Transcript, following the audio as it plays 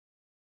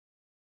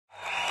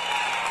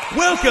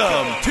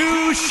Welcome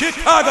to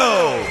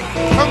Chicago.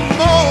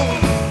 Come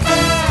on,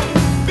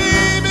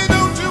 baby,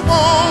 don't you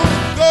want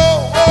to go?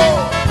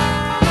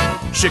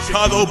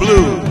 Chicago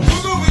Blues.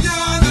 Look over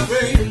yonder,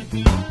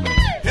 baby.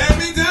 Hand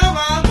me down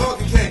my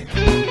walking cane.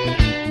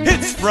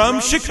 Hits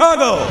from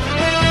Chicago.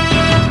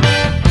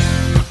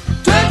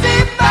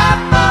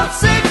 25 more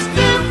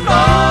 64.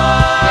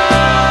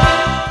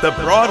 The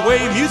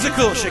Broadway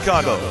musical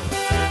Chicago.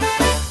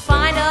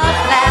 Find a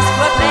class,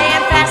 we're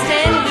playing fast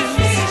and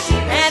loose,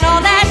 and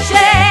all that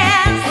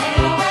jazz.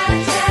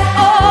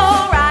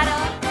 Oh, right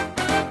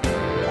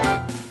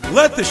up.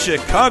 Let the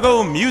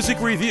Chicago Music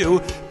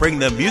Review bring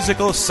the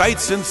musical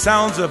sights and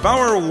sounds of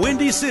our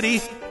Windy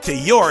City to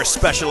your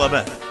special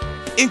event.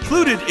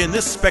 Included in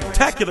this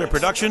spectacular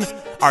production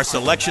are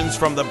selections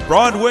from the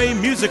Broadway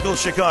musical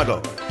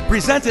Chicago,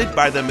 presented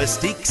by the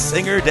Mystique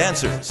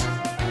Singer-Dancers.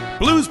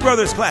 Blues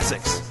Brothers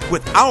classics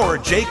with our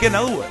Jake and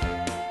Elwood.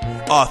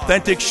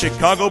 Authentic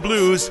Chicago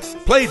blues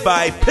played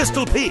by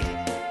Pistol Pete.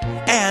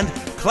 And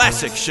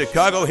classic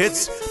Chicago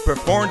hits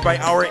performed by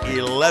our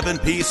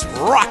 11-piece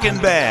rockin'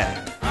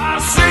 band. I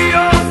see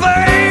your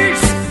face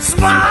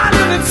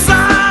smiling inside.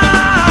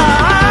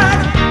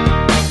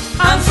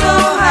 I'm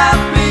so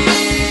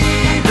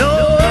happy,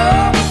 know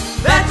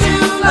that you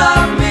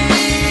love me.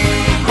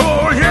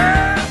 Oh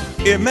yeah.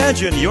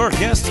 Imagine your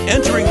guests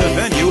entering the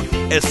venue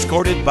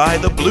escorted by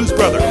the Blues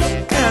Brothers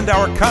and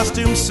our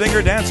costume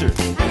singer-dancers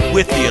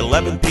with the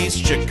 11-piece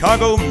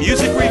Chicago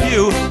Music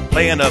Review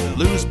playing a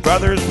Blues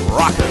Brothers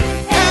rocker.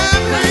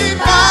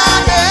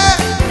 Everybody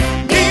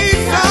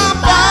needs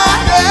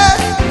somebody.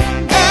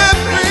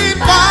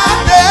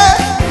 Everybody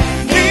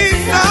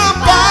needs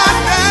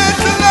somebody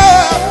to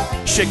love.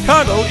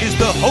 Chicago is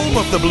the home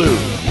of the blues,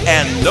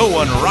 and no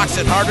one rocks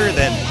it harder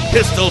than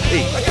Pistol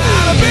Pete. I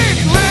got a big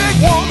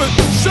leg woman,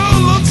 sure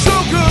looks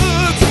so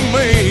good to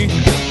me.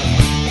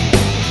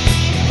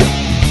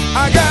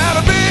 I got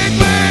a big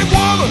leg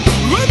woman,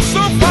 looks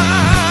so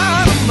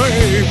fine to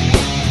me.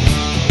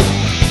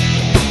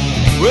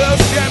 Well,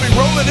 she had me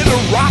rolling in the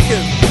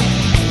rockin',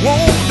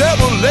 won't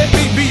ever let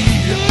me be.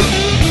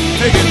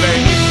 Take it,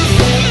 baby.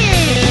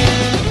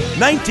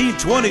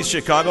 1920s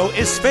Chicago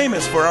is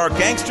famous for our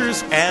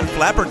gangsters and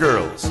flapper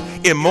girls,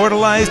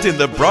 immortalized in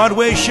the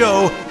Broadway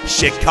show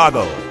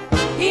Chicago.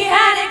 He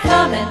had it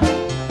coming,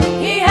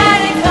 he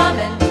had it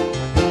coming,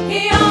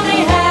 he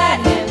only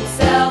had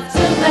himself to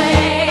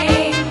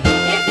blame.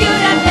 If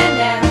you'd have been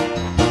there,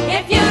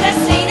 if you'd have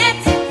seen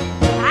it,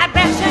 I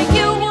bet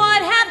you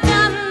would have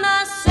done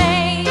the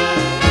same.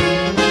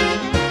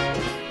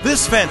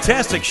 This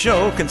fantastic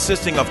show,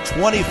 consisting of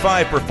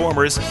 25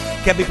 performers,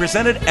 can be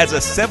presented as a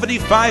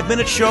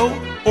 75-minute show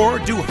or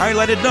do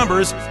highlighted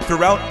numbers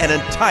throughout an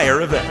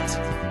entire event.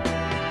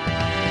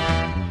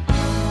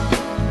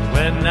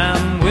 When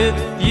I'm with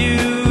you,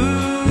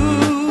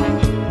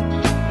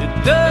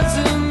 it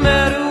doesn't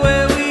matter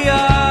where we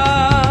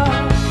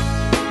are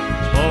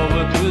or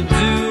what we're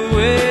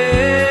doing,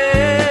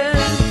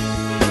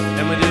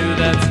 and we do,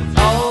 that's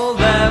all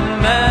that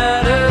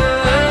matters.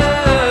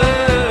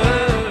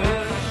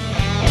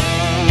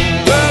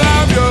 Well,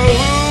 I'm your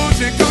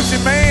hoochie coochie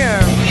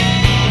man.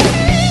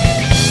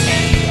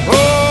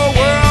 Oh,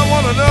 where I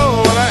wanna know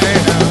what I am.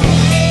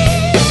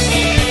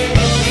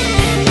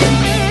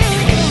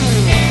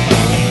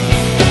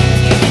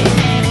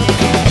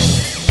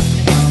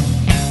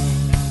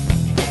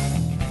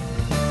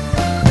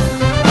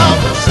 I'm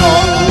a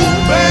soul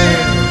man.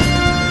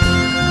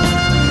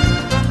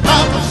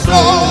 I'm a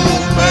soul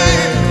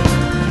man.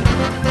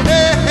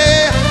 Hey,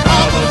 hey,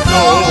 I'm a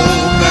soul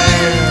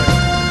man.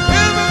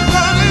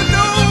 Everybody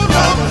knows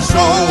I'm a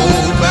soul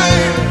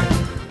man.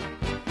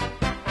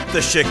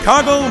 The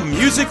Chicago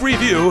Music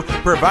Review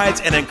provides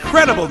an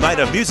incredible night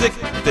of music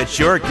that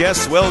your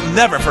guests will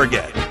never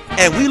forget,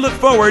 and we look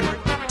forward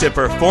to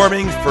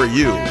performing for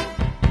you.